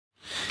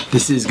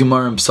This is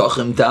Gemara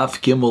Pesachim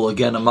Daf Gimel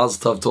again. A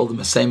Mazel Tov told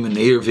him a Simon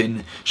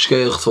Ervin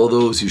Shkeich to all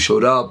those who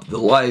showed up, the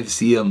live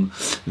Siyam,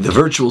 the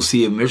virtual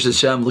Siyam. Mirza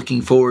Hashem,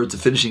 looking forward to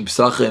finishing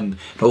Pesachim.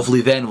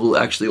 Hopefully, then we'll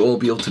actually all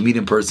be able to meet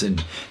in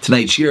person.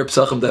 Tonight, Shir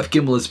Pesachim Daf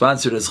Gimel is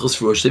sponsored as Chus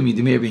for Roshim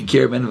Yidimir Ben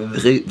Kier Ben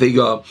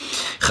Vega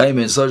Chaim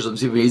Ben Sarj Lam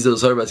Sivir Yizel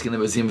Sarbat Kina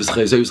Basim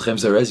V'Chaim Zayus Chaim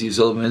Sarez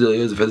Yisol Ben Yisrael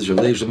Yosef Fetish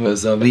Shavdei Shem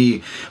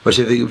V'Zami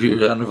Vashem Vega Pir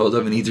Ran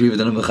V'Odav Ben Yitri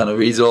V'Danam V'Chana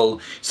Rizol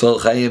Sol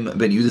Chaim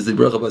Ben Yudas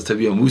Libracha Bas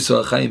Taviyah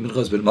Musa Chaim Ben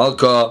Chos Ben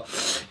Malka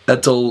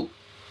Etel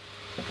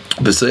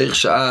B'Seich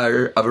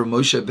Sha'ar Avar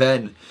Moshe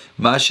Ben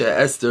Masha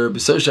Esther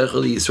B'Seich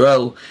Sha'ar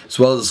Yisrael, as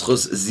well as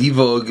Chos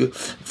Zivog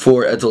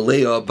for Etel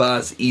Leah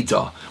Bas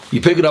Ita. We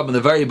pick it up in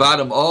the very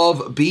bottom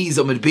of Bees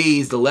Amid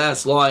Bees, the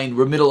last line.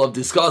 We're middle of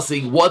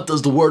discussing what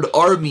does the word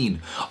R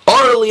mean.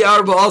 R li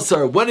arba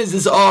asar. When is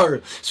this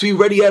R? So we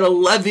already had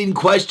 11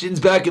 questions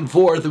back and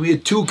forth, and we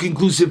had 2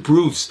 conclusive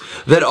proofs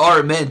that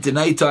R meant in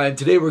nighttime.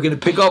 Today we're going to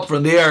pick up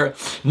from there.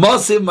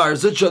 Masim Mar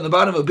Zutra on the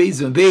bottom of Bees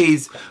Amid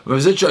Bees. Mar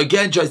Zutra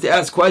again tries to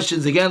ask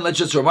questions. Again, let's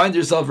just remind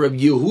ourselves, Rabbi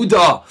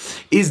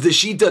Yehuda is the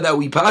shita that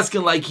we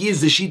paskin like. He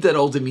is the shita that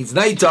holds it means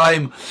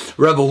nighttime.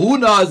 Rabbi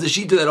Huna is the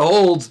shita that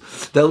holds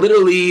that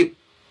literally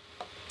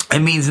it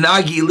means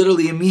nagi,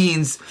 literally it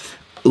means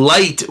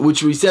light,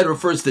 which we said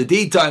refers to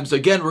daytime. So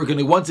again, we're going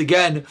to once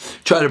again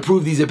try to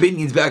prove these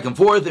opinions back and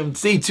forth. And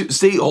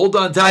hold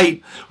on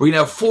tight. We're going to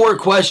have 4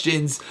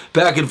 questions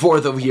back and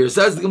forth over here.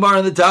 Says the Gemara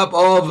on the top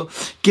of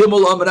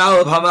Gimel Amud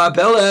Aleph Hama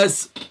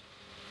Peles.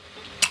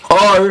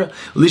 R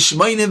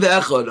lishmayne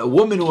ve'echad, a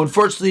woman who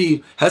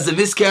unfortunately has a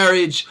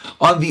miscarriage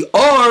on the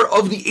R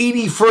of the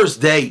 81st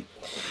day.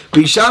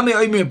 Bishameh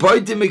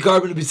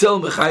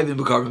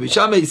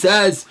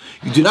says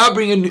you do not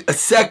bring a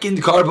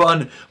second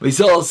carbon.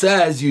 Beisel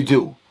says you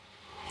do.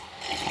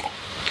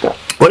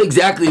 What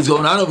exactly is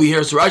going on over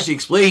here? So Rashi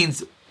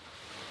explains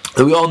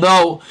that we all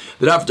know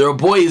that after a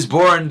boy is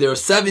born, there are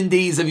 7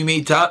 days of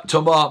Yimei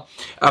Tumah.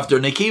 After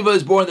Nekiva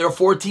is born, there are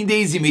 14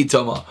 days Yimei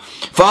Tumah.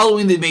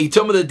 Following the Yimei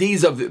Tumah, the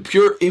days of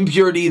pure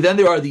impurity, then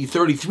there are the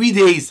 33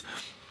 days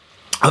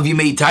of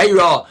Yimei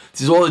Taira. This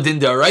is all the din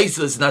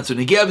d'oraisa. It's not so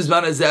Negev is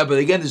man as that, but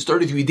again, there's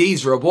 33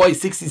 days for a boy,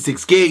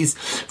 66 days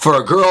for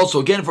a girl. So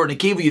again, for a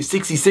Nekev, you have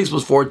 66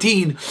 plus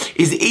 14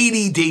 is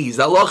 80 days.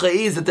 The halacha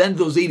is at the end of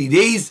those 80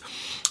 days,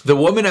 the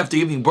woman, after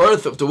giving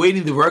birth, after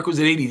waiting the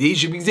requisite 80 days,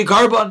 she brings a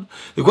carbon.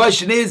 The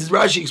question is, as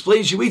Rashi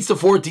explains, she waits to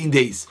 14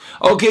 days.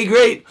 Okay,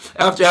 great.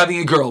 After having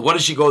a girl, what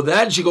does she go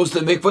then? She goes to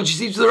the mikvah and she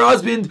sleeps with her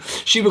husband.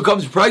 She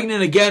becomes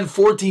pregnant again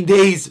 14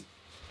 days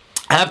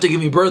after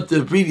giving birth to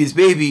the previous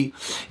baby.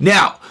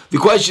 Now, the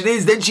question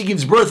is, then she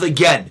gives birth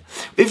again.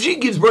 If she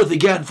gives birth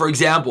again, for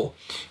example,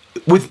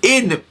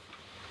 within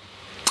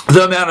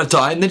the amount of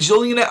time, then she's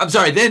only going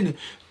to, then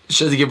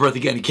she doesn't give birth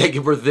again. You can't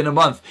give birth within a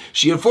month.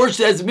 She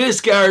unfortunately has a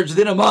miscarriage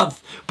within a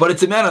month, but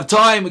it's a amount of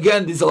time.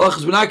 Again, these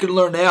halachas we're not going to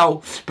learn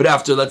now, but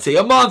after, let's say,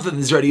 a month, and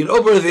there's already an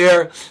over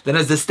there, then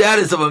has the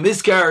status of a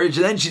miscarriage,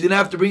 and then she didn't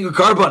have to bring a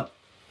carbon.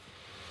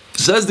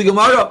 Says the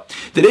Gemara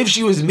that if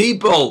she was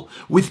maple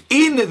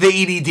within the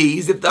 80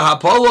 days, if the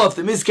hapala of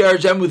the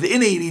miscarriage happened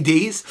within 80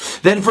 days,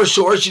 then for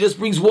sure she just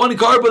brings 1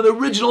 carbon, the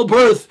original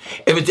birth.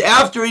 If it's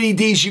after 80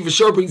 days, she for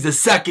sure brings the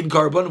second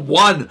carbon,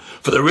 1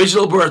 for the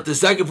original birth, the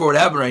second for what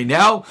happened right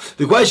now.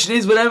 The question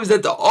is, what happens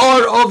at the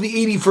R of the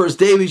 81st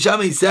day?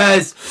 Beishamai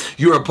says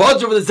you're a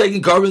potter for the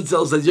second carbon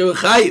cell, says you're a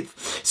chayiv.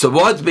 So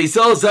what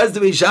Beisel says to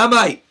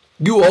Beishamai,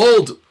 you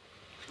hold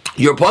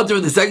your potter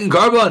in the second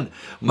carbon.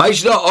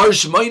 What's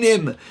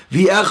the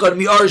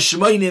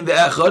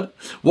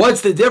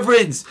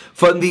difference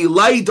from the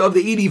light of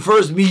the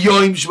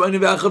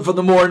 81st from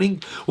the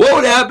morning? What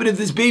would happen if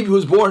this baby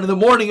was born in the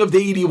morning of the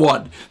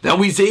 81? Then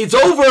we say it's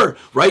over.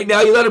 Right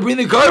now you let her bring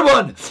the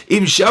carbon.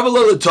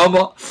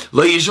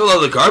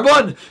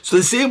 So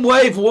the same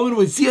way, if a woman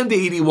would see on the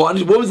 81,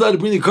 if a woman's allowed to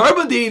bring the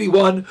carbon to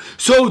 81,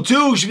 so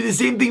too should be the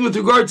same thing with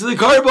regard to the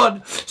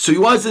carbon. So he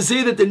wants to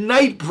say that the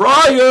night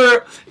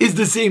prior is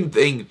the same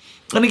thing.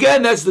 And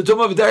again, that's the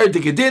Tumah V'Dair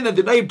Tikadin, that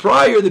the night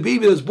prior, the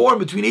baby that was born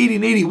between 80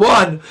 and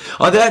 81,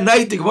 on that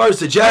night the Gemara is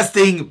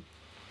suggesting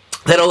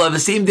that it'll have the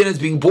same din as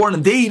being born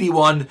in day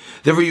 81,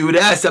 therefore you would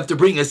have to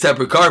bring a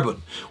separate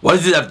carbon. What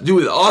does it have to do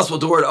with us? What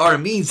the word R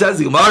means? Says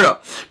the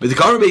Gemara.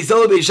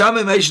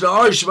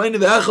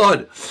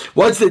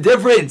 What's the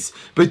difference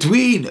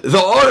between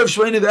the R of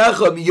Shmeini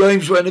V'Echad?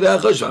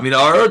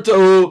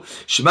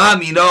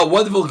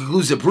 Wonderful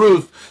conclusive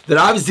proof that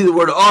obviously the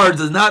word R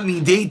does not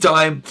mean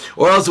daytime,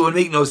 or else it would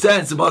make no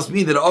sense. It must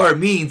mean that R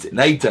means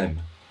nighttime.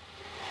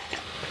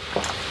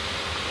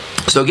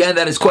 So again,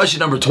 that is question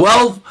number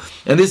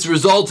 12, and this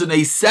results in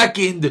a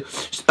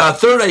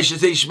third, I should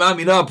say, Shema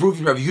Mina,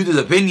 proving Rav Yehuda's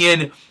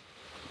opinion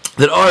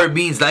that R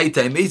means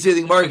nighttime.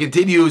 Basically, the Gemara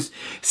continues,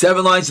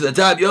 7 lines to the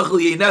top. You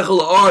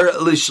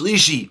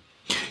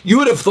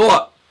would have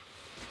thought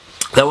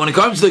that when it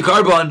comes to the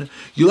carbon,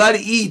 you're allowed to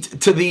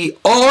eat to the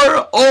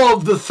R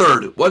of the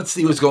third. Let's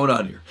see what's going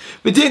on here.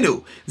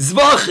 Bedinu,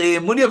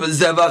 zvachim, when you have a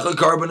zevach, a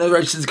carbon, a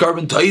righteous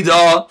carbon,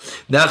 taida,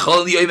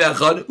 nechal yom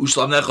echad,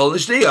 ushlam nechal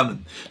l'shnei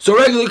yamim. So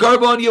regular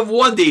carbon, you have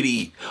 1 day to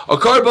eat. A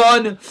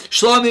carbon,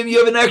 shlamim, you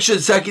have an extra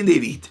 2nd day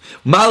to eat.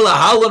 Mala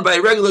halan, by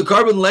regular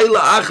carbon, leila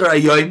achar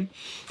hayom.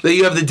 That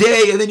you have the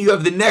day and then you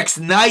have the next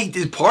night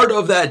is part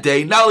of that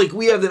day. Not like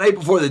we have the night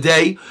before the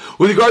day.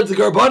 With regards to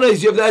the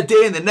Karbanos, you have that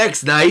day and the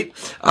next night.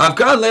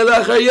 Afkan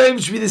Leila Chayim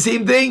should be the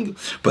same thing.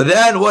 But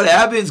then what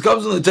happens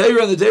comes on the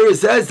Torah, and the Torah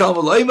says,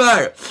 Talmud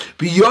Loimar,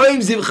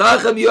 B'yoim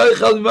zivchachem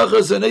yoichel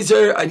v'machar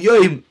soneser ad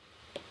yoim.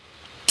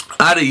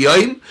 Ad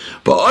yoim,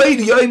 ba'oid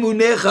yoim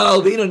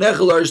unechal v'ino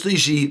nechal ar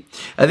shlishi,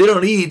 and they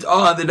don't eat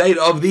on the night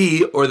of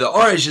the, or the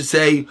or I should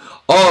say,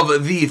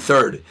 of the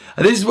third.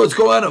 And this is what's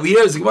going on over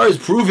here. The Gemara is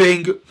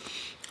proving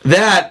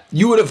that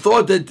you would have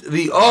thought that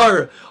the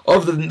R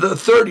of the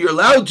third you're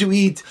allowed to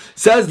eat.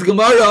 Says the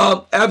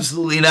Gemara,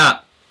 absolutely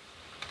not.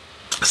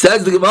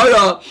 Says the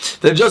Gemara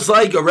that just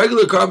like a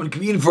regular carbon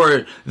can be eaten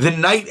for the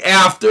night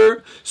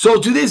after, so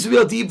to this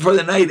we'll eat for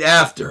the night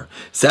after.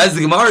 Says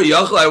the Gemara,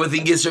 Yachal, I would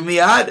think Yisra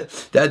Miyad,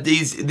 that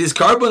this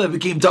carbon that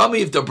became tummy,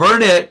 you have to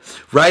burn it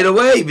right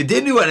away. If it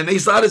didn't, and it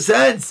makes a lot of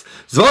sense.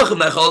 A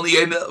regular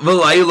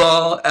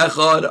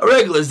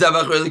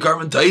Zevach, regular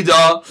carbon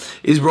taida,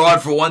 is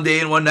brought for 1 day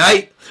and 1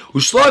 night.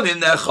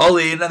 Ushlamim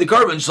nechalin, and the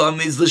carbon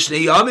shlam is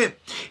l'shnei yamim,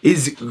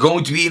 is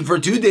going to be eaten for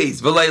 2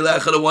 days. V'layla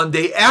echad, 1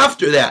 day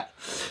after that.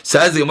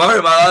 Says the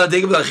Gemara,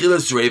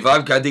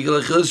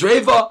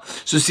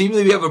 so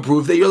seemingly we have a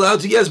proof that you're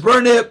allowed to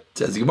burn it.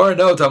 Says the Gemara,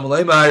 no,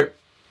 Tamalaymar.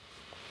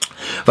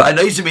 But I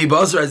know to me,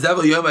 Basar as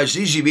devil Yom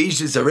Hashishi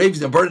Beishis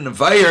Arabians and burn in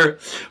fire.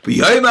 But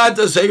Yom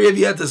Ata Sayrev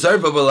Yat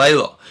Sarfa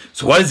Balayla.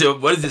 So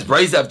what does this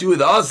price have to do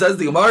with us? Says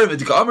the Gemara,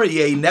 V'Tikamer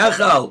Yei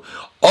Nechal.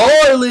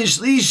 Or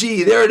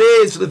Lishlishi, there it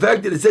is, for the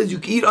fact that it says you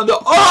can eat on the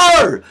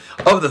R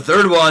of the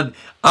third one.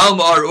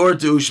 Almar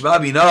Ortu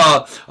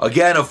Shmabina.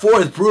 Again, a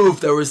fourth proof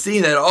that we're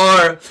seeing that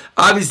R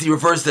obviously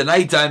refers to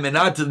nighttime and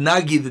not to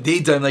Nagi, the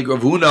daytime, like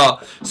Rav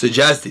Huna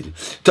suggested.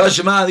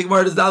 Tashema, the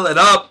Gemara does not let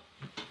up.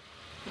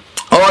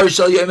 Or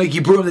shall you make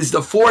Yippurim? This is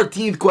the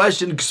 14th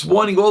question,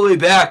 spawning all the way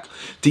back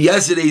to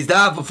yesterday's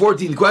daf. The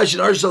 14th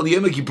question. Or shall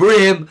you make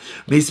Yippurim?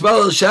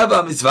 Mispal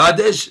Sheva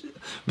Misvadesh.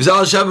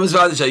 Misal Shavim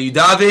Mizvadesh, you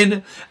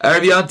davin,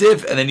 Erev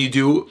Yantif, and then you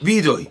do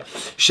Vidoy.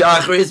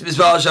 Shachris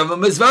Misval Shavim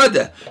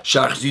Mizvada.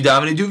 Shachris you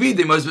davin and you do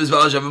Vidoy. Most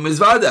Misval Shavim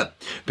Mizvada.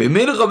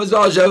 Bemincha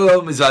Misval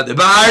Shavim Mizvada.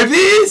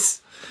 Ba'arvis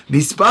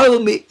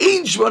Mispal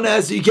Me'in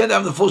Shmones. You can't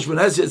have the full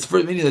Shmones. It's the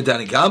first meaning of the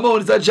Tanakama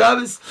when it's not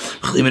Shabbos.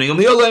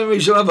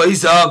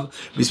 Mispal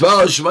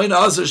Shmoina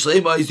Asa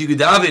Shlema. You could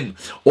davin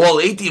all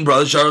 18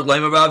 brothers. Sharach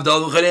Laima Rav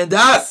Dal V'Chan and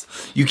Das.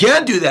 You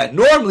can't do that.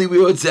 Normally we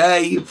would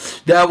say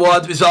that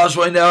what Mispal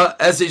Shmoina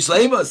Asa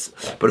Shleimas.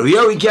 But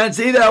here we can't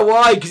say that.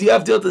 Why? Because you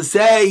have to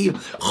say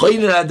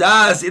Chayin and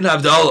Adas in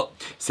Avdallah.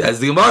 Says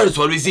the Gemara,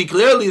 so we see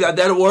clearly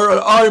that word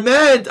R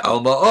meant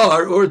Alma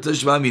R or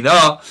Tashma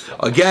Mina.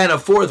 Again, a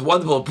fourth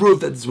wonderful proof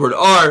that this word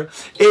R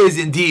is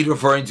indeed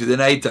referring to the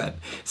nighttime.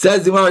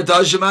 Says the Gemara,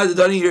 Tashma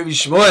Dani Rabbi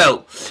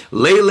Shmuel,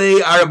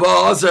 Leile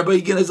Arba Asar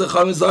Baikin as a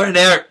Chametz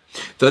Ner.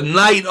 The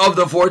night of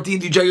the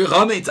 14th, you check your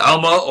chametz,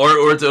 Alma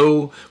or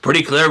to.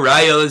 Pretty clear.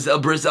 Raya is a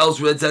verse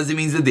elsewhere that says it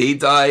means the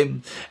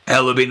daytime.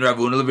 Elabin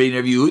Ravuna, Elabin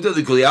Rav Yehuda,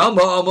 the Kli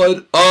Alma,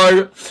 Alma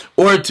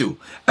or to.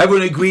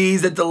 Everyone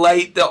agrees that the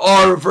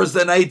R refers to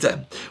the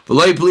nighttime.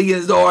 V'loi Pligin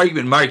is no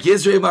argument. Mark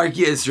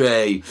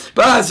Yisrei.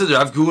 Ba'asad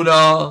Rav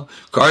Kuna,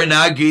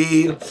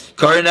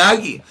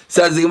 Karnagi.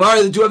 Says the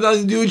Gemara, the two have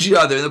nothing to do with each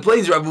other. In the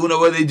place Rav Huna,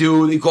 what they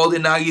do, they call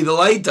it Nagi the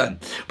light time.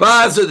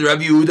 Ba'asad Rav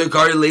Yehuda,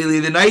 Kar Leili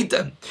the night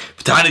time.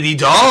 Tanadi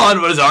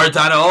Dawn, what does our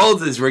Tana hold?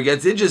 This is where it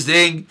gets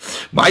interesting.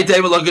 My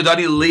time of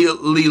Lakadani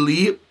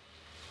Lili.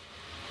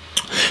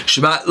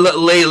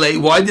 Lele,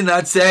 why did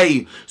not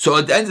say? So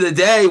at the end of the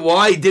day,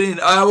 why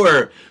didn't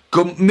our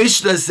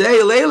Mishnah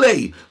say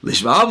Lele?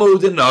 Lishmamu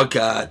the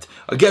Nakat.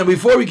 Again,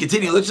 before we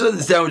continue, let's just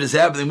understand what is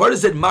happening. Marta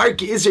said, Mark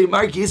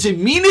Yisrael,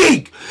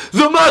 meaning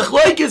the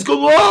Machlokes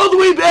go all the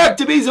way back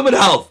to Beis Amud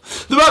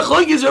Health. The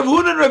Machlokes Rav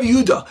Huna and Rav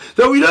Yehuda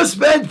that we just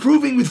spent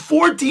proving with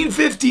 14,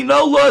 15,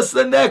 no less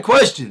than that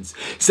questions.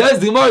 Says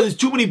the Gemara, there's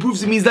too many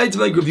proofs. It means nights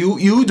like Rav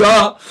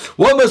Yehuda.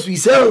 What must we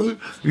say?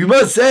 We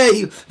must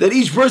say that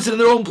each person in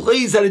their own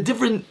place had a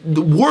different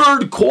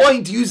word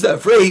coined to use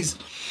that phrase.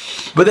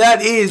 But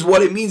that is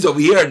what it means over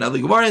here. Now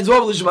the Gemara ends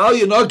off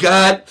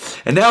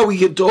and now we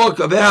can talk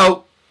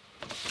about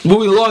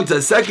moving along to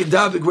the second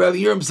topic. We're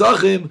having Yerim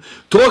Sachim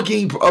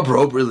talking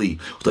appropriately.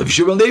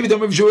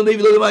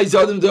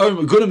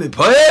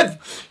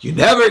 You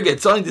never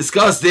get something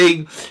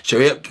disgusting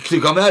to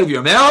come out of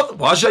your mouth.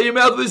 Wash out your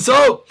mouth with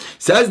soap.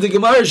 Says the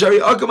Gemara,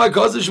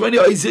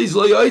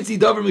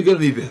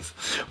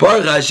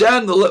 Baruch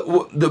Hashem,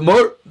 the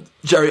more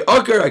Shari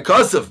Akar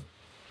Akasaf.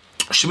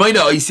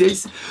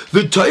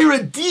 The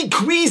Torah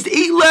decreased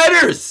 8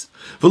 letters.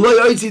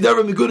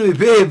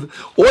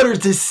 order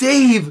to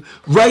save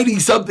writing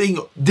something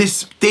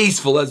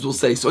distasteful, as we'll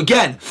say. So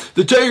again,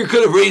 the Torah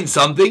could have written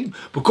something,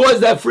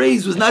 because that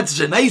phrase was not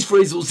such a nice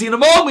phrase, we'll see in a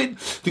moment,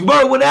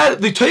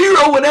 the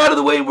Torah went out of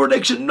the way and wrote an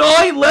extra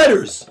 9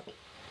 letters.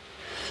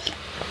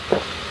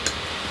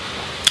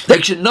 The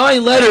extra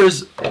 9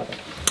 letters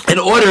in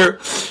order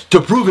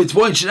to prove its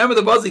point. Remember,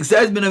 the pasuk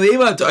says,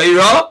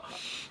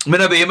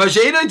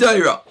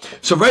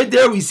 so right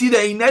there we see that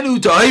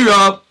Einenu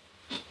Ta'ira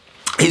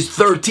is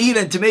 13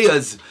 and Tamei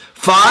is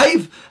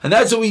 5, and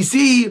that's when we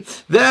see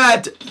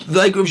that,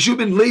 like Rav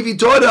Shubin Levi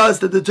taught us,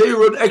 that the Torah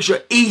wrote an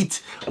extra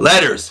 8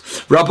 letters.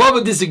 Rav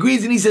Papa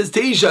disagrees and he says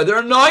Teisha, there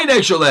are 9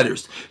 extra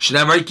letters.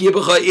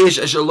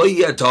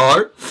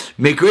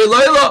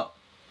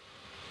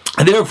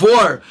 And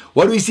therefore,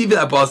 what do we see from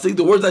that pasuk?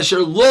 The word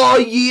Asher Lo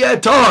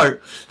Yetar,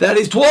 that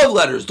is 12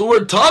 letters. The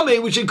word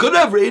Tameh, which it could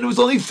have written, was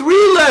only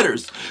 3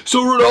 letters.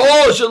 So we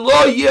wrote Asher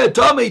Lo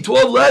Yetameh,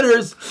 12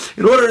 letters,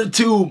 in order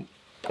to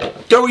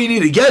get where you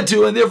need to get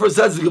to, and therefore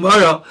says the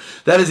Gemara,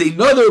 that is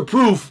another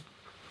proof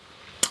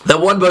that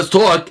one must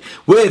talk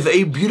with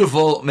a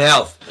beautiful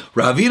mouth.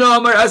 Ravina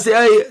Amar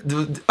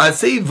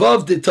Asei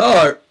Vav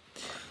Ditar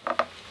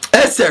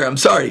Eser,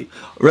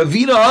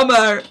 Ravina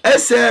Amar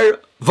Eser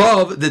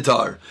Vav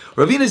Ditar.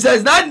 Ravina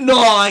says not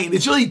 9,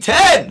 it's really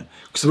 10.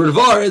 Because the word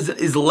var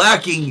is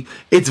lacking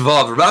its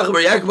vav.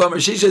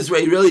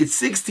 Really, it's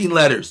 16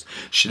 letters.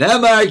 So the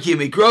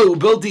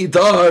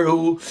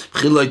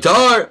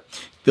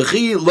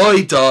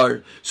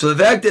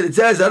fact that it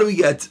says, how do we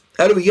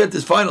get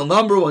this final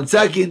number? 1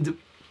 second.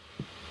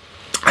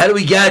 How do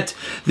we get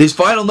this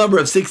final number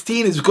of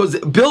 16? Is because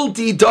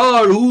bilti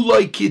tar hu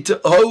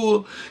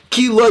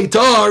ki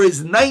loitar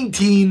is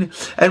 19,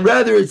 and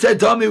rather it said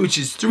Tami, which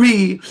is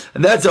 3,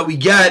 and that's how we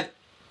get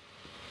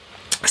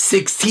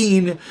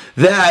 16.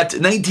 That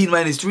 19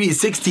 minus 3 is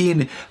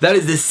 16. That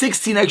is the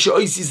 16 extra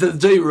oisis that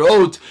the Torah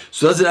wrote,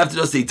 so it doesn't have to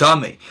just say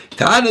Tame.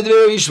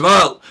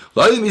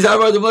 By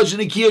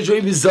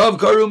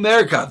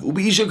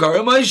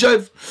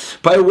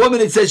a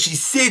woman it says she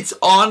sits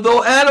on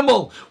the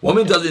animal.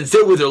 Woman doesn't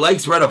sit with her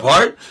legs spread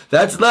apart.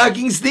 That's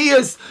lacking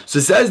sneas.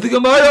 So says the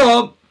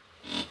Gemara,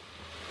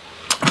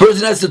 a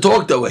person has to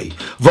talk that way.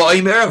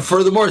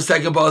 Furthermore,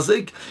 second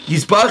pasuk,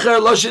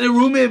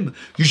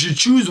 you should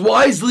choose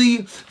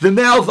wisely the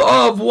mouth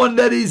of one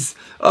that is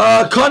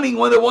cunning,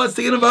 one that wants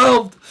to get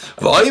involved.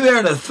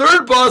 And a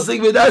third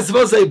pasuk,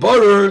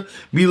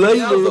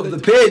 Milayla of the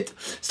pit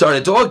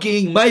started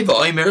talking. Why do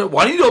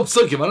you know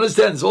psukim?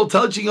 Understand? It's all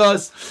touching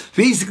us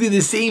basically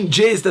the same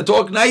gist that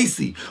talk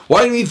nicely.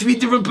 Why do you need 3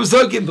 different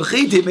pasukim?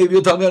 Maybe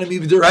you'll tell me how to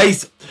meet the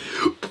rice.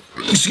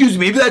 Excuse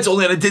me, maybe that's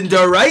only on a din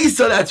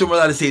daraisa. That's when we're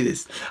allowed to say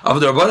this.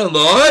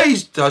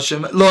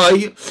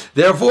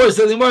 Therefore,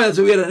 says the Gemara, that's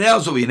what we had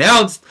announced. What we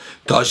announced,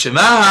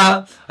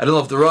 Tashema. I don't know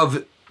if the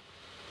Rav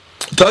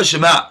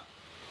Tashema.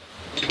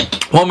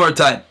 One more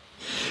time.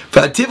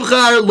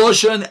 Fativchar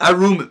loshan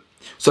arum.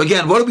 So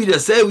again, what did we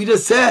just say? We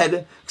just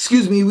said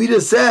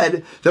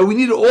that we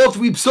needed all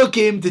 3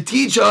 psukim to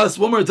teach us,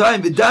 one more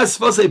time, v'das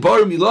fasei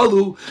parim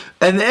milalu,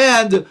 and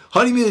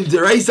honey mi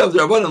d'raisa of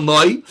d'rabbanan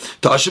loy,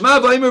 tashema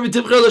v'aymer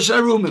v'tivchar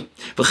l'shan arumim,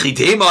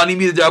 v'chitema honey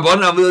mi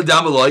d'rabbanan avil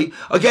d'am loy.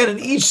 Again, in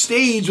each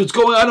stage, what's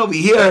going on over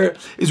here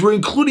is we're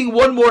including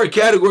one more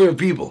category of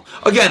people.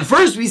 Again,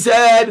 first we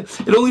said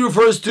it only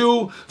refers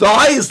to the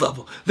highest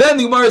level. Then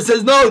the Gemara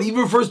says, no, it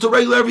even refers to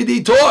regular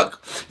everyday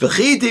talk.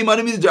 V'chitema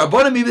honey mi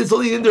d'rabbanan, maybe it's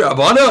only in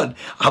d'rabbanan.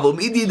 Avil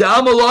mi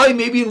d'am loy,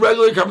 maybe in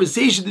regular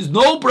conversation, there's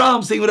no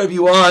problem saying whatever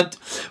you want.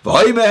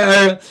 I'm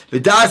sorry.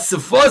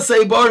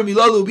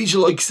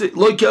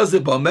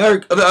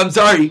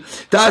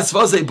 Das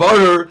fasei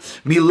bar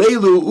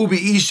milelu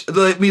ubi ish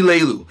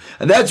milelu,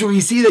 and that's where we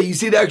see that you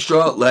see the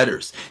extra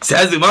letters.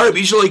 Says the Gemara,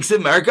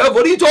 Merkav.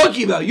 What are you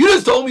talking about? You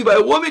just told me by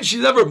a woman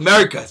she's never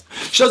Merkaz.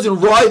 She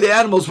doesn't ride the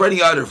animals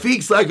spreading out her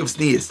feet, lack of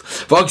sneeze.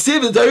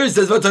 The Torah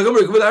says the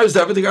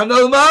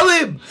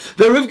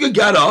Rivka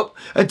got up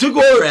and took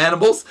all her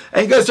animals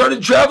and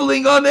started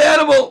traveling on the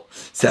animal.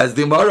 Says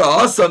the Gemara,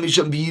 Asam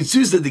Misham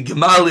B'Yitzusa the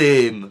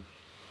Gemalim.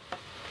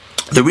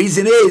 The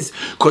reason is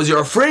because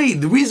you're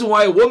afraid. The reason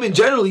why a woman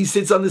generally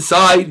sits on the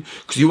side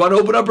because you want to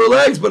open up her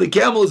legs, but a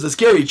camel is a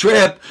scary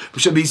trip.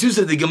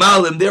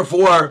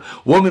 Therefore,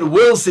 woman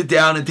will sit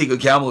down and take a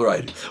camel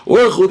ride.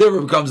 Or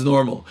chudever becomes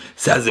normal.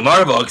 Says the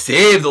Marvok,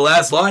 save the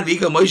last line.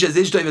 Moshe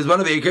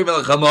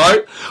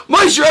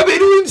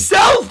Rabbeinu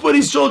himself put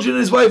his children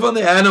and his wife on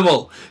the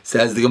animal.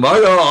 Says the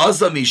Gemara,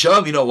 Asa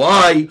Misham. You know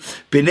why?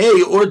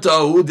 Bnei Orta,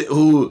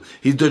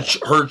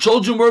 her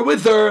children were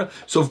with her.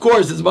 So of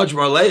course, it's much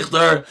more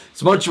leichter.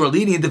 It's much more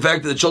lenient the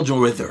fact that the children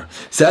were with her.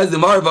 Says the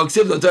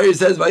Marvaksiv, the Torah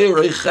says,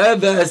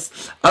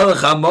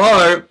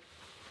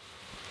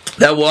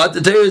 that what?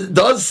 The Torah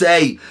does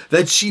say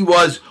that she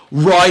was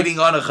riding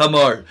on a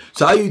chamar.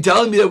 So how are you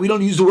telling me that we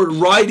don't use the word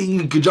riding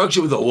in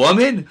conjunction with a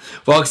woman?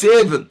 Says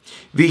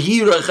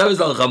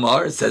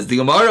the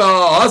Gemara,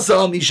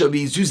 Asa Misha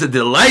B'Yisusa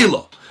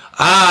Delilah.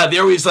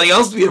 There we have something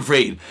else to be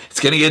afraid. It's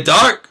going to get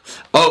dark.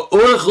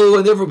 Orachlu,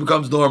 and therefore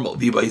becomes normal.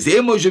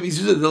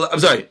 I'm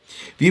sorry.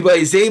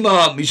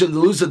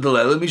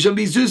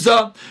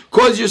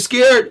 Cause you're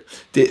scared.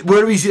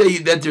 Where do we see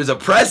that there's a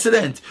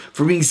precedent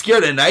for being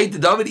scared at night?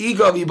 David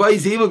Nami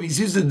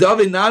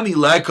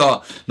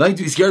Leka. Not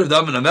to be scared of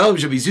David Namel,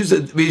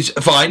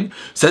 fine.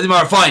 Said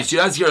the fine. So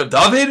you're not scared of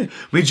David?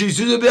 You have to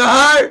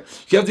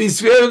be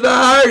scared of the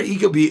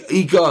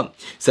heart.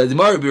 Said the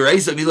Mar, be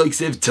like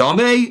Siv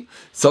Tame.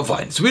 So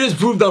fine. So we just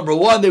proved number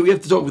one that we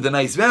have to talk with a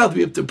nice mouth. We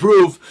have to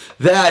prove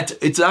that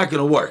it's not going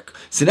to work.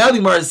 So now the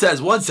Gemara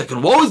says, 1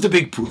 second, what was the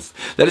big proof?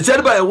 That it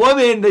said by a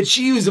woman that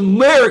she used a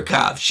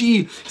merkav.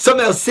 She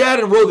somehow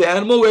sat and rode the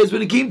animal, whereas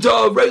when it came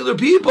to regular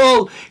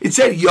people, it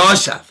said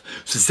yashav.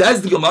 So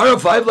says the Gemara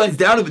 5 lines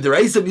down of the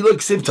Reisa, we look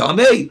Siv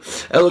Tamei.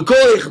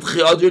 Elokol echad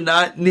chiyadr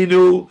not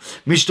ninu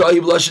mishtayi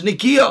b'lashan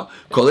nikia.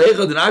 Kol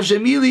echad and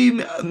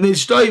avshamili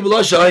mishtayi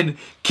b'lashan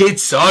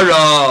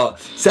kitzara.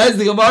 Says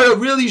the Gemara,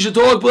 really you should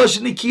talk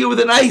b'lashan nikia with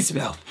a nice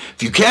mouth.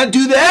 If you can't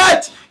do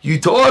that, you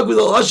talk with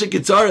a Lasha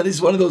Kitzara. This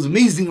is one of those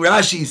amazing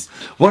Rashis.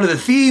 One of the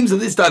themes of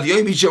this Daf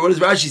Yomi Shir. What does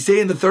Rashi say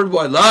in the third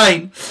wide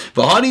line?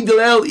 V'hani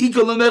delel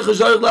ikal lemecha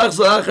sharich lach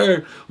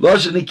zalacher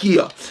Lasha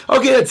Nikia.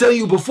 Okay, I tell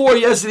you before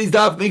yesterday's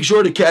Daf, make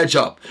sure to catch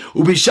up.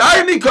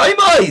 Ubishar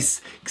mikaymais.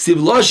 Ksiv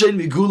Lasha and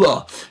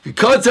Migula.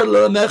 V'katzar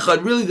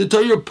lemecha. Really, the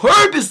Torah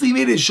purposely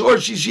made it short.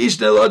 Shishish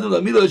ne'ladam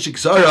lamila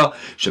shiksara.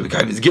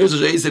 Shavikaim is gerz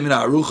ha'yisem in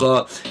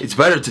ha'arucha. It's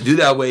better to do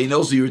that way, and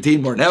also you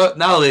retain more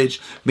knowledge.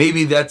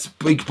 Maybe that's a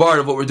big part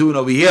of what we're doing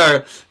over here.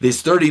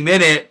 This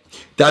 30-minute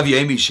Daf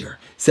Yomi Shir.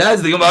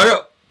 Says the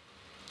Gemara.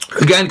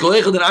 Again,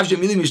 says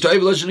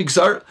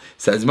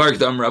Mark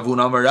Dam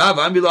Ravuna Amarav,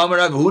 Ambila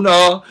Amarav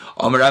Huna,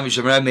 Amarav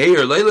Mishamarav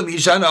Meir, Leila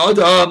Mishana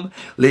Adam,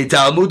 Le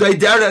Talmudai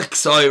Derech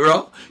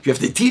Saira. You have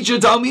to teach your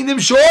Talmidim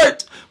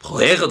short. But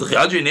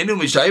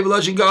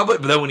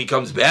then when he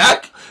comes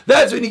back,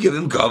 that's when you give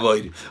him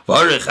kavod.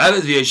 But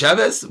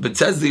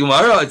says the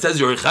Gemara, it says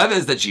your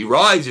Chaves that she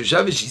rides, your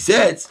Shabbos she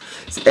sits.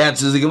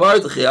 Answers the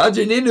Gemara, so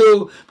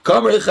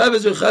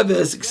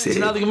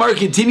now the Gemara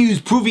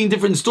continues proving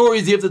different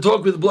stories. You have to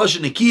talk with blush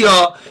and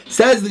Nikia.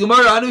 Says the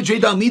Gemara, there are two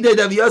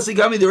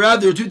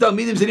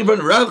Talmidim sitting in front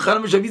of Rav.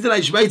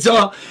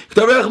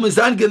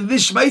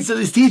 This Shmaitza,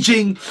 this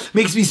teaching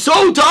makes me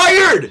so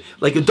tired.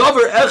 Like a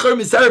dover echer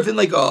misarefin,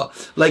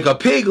 like a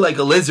pig, like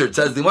a lizard.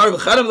 Says the Gemara,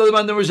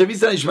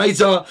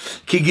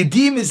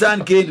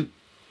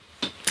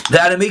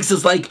 that it makes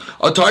us like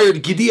a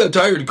tired gidi, a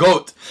tired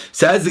goat.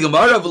 Says the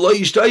Gemara,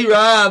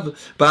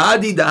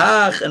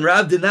 and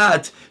Rav did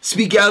not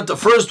speak out the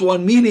first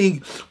one, meaning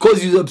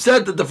because he was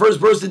upset that the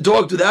first person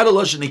talked without a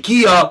lashon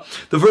nikia.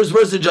 The first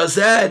person just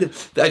said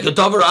that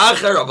katavar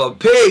acher of a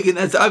pig, and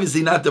that's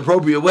obviously not the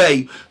appropriate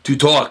way to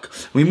talk.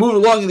 We move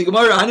along in the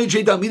Gemara.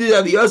 Two Talmidim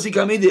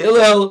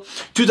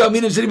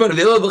sitting in front of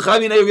Hillel,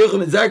 v'chamin Rav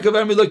Yochanan and Zarka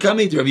v'amid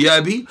kamin to Rav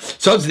Yabi.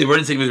 Some they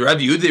weren't sitting with Rav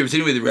Yud, they were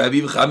sitting with Rav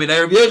v'chamin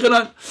Rav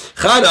Yochanan.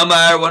 Chad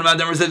Amar, one of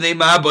them said, "Name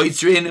Ma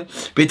Boitzrin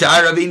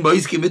B'Ta'ar Ravin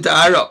Boitzki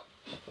B'Ta'ara."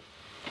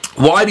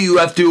 Why do you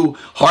have to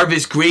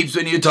harvest grapes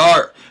when you're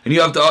tar, and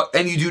you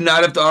do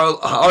not have to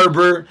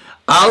harbor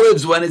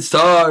olives when it's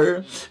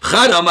tar?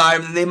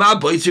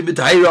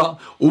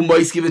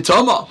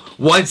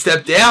 One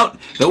step down.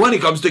 Now when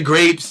it comes to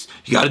grapes,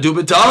 you got to do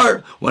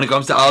betar. When it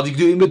comes to olives, you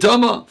do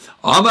betama.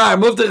 Amar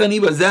Muftachani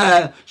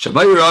Bazeh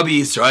Shamay Rabbi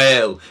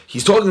Israel.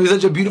 He's talking with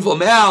such a beautiful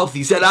mouth.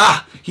 He said,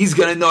 he's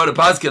going to know how to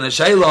paskin a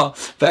shayla.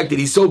 The fact that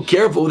he's so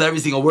careful with every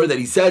single word that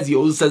he says, he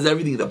always says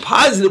everything the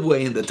positive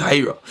way in the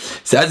Torah.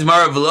 Says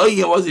Mara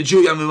Veloyi, wasn't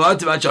true.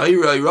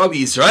 Rabbi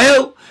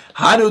Israel.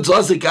 Hanu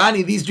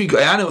Tlasakani, these three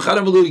Ganu,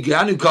 Chadam Velu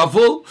Ganu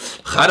Kaful,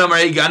 Chadam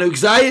Rei Ganu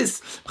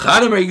Xayis,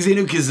 Chadam Rei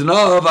Xinu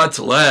Kiznav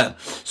Atleh.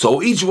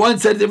 So each one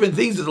said different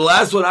things, but the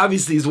last one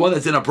obviously is one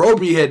that's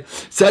inappropriate.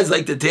 Says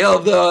like the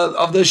tail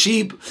of the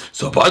sheep.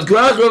 So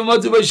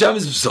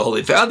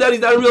they found out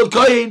he's not a real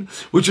kohen,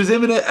 which was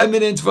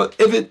evident from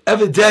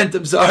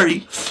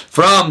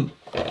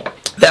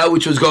that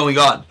which was going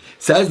on.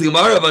 Says the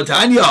Gemara of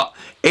Tanya.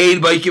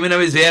 What's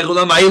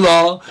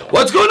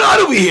going on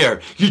over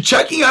here? You're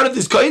checking out if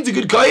this kohen's a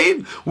good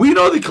kohen? We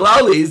know the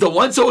klal is that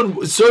once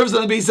someone serves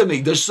on the Beis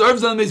Hamikdash,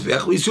 serves on the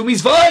Mizbech, we assume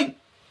he's fine.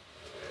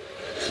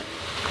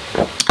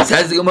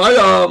 Says the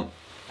Gemara,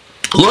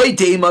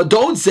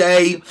 don't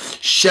say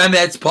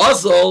shemetz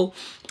pasol,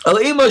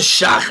 alema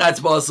shachatz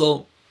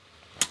pasol.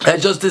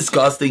 That's just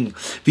disgusting.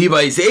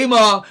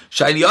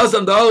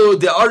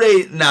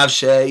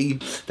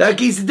 That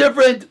case is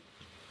different.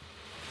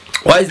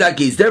 Why is that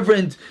case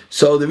different?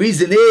 So the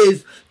reason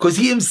is because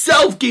he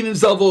himself gave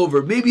himself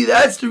over. Maybe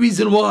that's the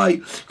reason why.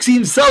 Because he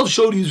himself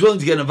showed he was willing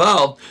to get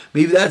involved.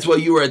 Maybe that's why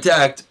you were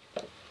attacked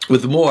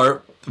with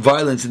more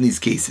violence in these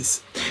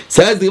cases.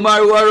 Says the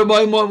Gemara,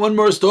 one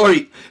more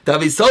story.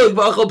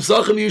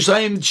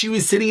 She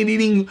was sitting and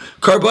eating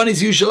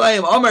karbanis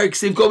Yerushalayim.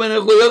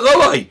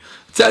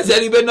 It says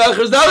any ben nachar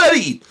is not allowed to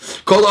eat.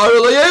 Called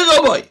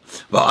Rabbi.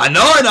 Well, I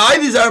know,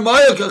 these are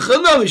Maya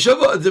Kachana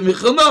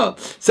Mishava.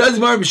 Says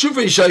Mar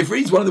Mishufrei Shayfer.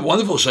 He's one of the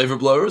wonderful Shayfer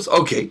blowers.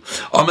 Okay.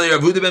 Amalei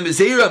Ravuda ben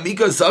Beseira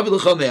Mika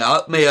Savilacha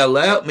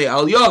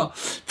Me'alya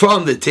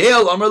from the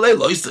tail. Amalei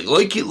Loislik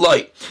like it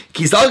like.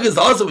 Kisalik is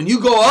also when you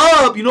go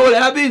up. You know what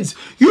happens?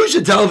 You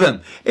should tell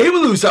them.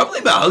 Emalu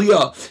Savli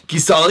Me'alya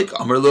Kisalik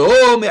Amalei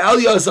Oh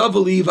Me'alya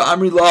Savli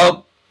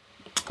V'Amrila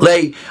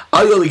Lei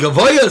Alya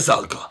Ligavoya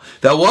Salka.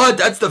 That what?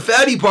 That's the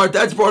fatty part.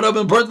 That's brought up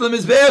in part of the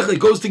Mizbech. It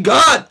goes to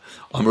God.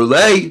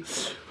 Amrulay.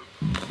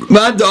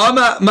 Man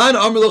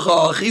Amr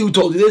Lachachi, who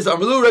told you this?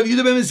 Amrulu Rav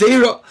Yehuda ben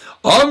Meseira.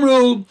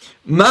 Amru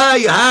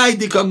Mai Hai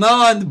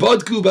Dikaman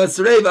Bodku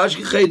Basrei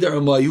Vashkechei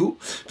Daramayu.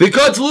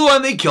 Vikatlu,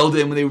 and they killed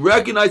him when they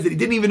recognized that he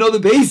didn't even know the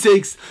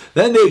basics.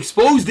 Then they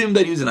exposed him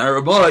that he was an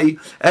Arabai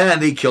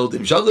and they killed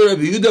him. Shagla Rav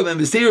Yehuda ben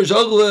Meseira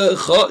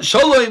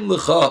Shalom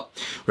Lecha.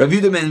 Rav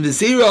Yehuda ben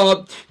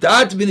Meseira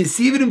that ben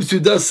Esivim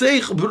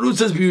Sudaseich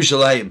Berutzas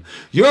B'Yushalayim.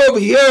 You're over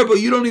here, but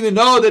you don't even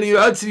know that you're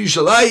out to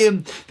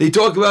Yushalayim. They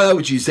talk about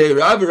what you say,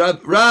 Rav.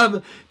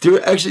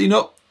 Actually,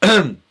 no.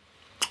 Rav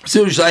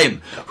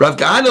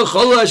Kahana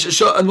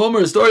Cholash and one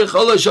more story.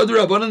 Cholash Shadu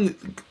Rabbanan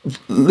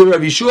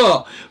Rav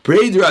Yeshua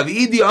prayed Rav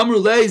Idi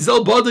Amrulei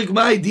Zel Badik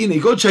Mai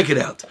Dini. Go check it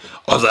out.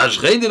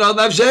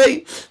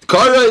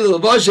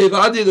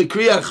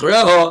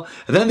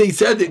 And then they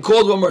said they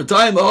called one more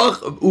time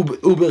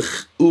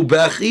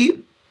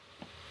Ubechi.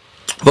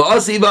 Meaning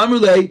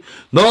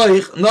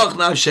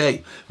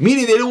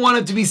they didn't want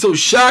him to be so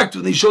shocked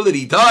when they showed that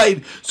he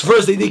died. So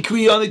first they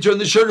decree on, they turned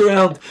the shirt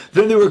around.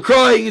 Then they were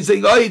crying and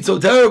saying, "Oh, it's so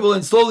terrible."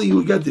 And slowly he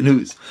would get the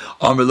news.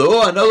 That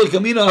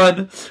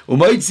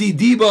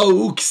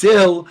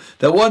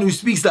one who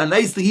speaks that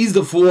nicely, he's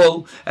the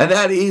fool. And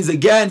that is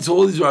again. So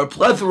all these are a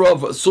plethora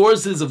of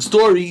sources of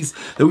stories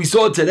that we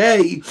saw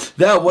today.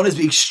 That one has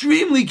to be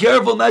extremely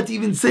careful not to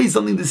even say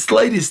something the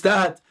slightest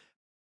that